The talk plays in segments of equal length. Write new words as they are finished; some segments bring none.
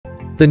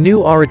The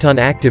new Areton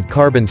Active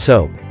Carbon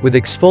Soap, with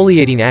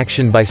exfoliating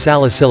action by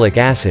salicylic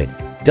acid,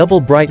 double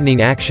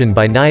brightening action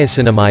by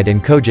niacinamide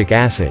and kojic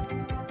acid.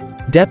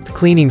 Depth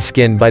cleaning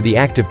skin by the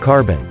active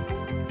carbon.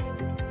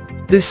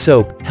 This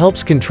soap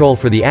helps control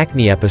for the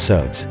acne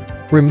episodes.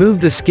 Remove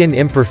the skin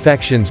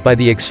imperfections by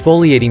the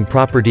exfoliating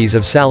properties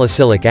of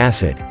salicylic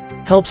acid.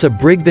 Helps a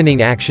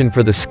brightening action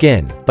for the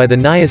skin, by the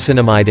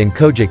niacinamide and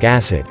kojic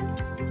acid.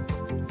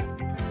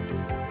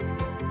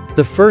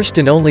 The first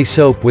and only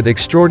soap with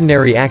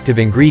extraordinary active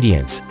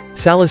ingredients: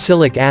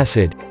 salicylic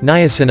acid,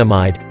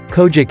 niacinamide,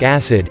 kojic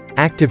acid,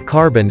 active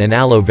carbon and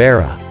aloe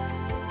vera.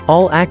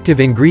 All active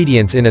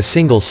ingredients in a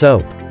single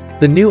soap.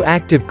 The new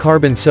Active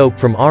Carbon Soap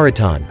from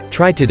Areton,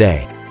 try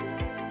today.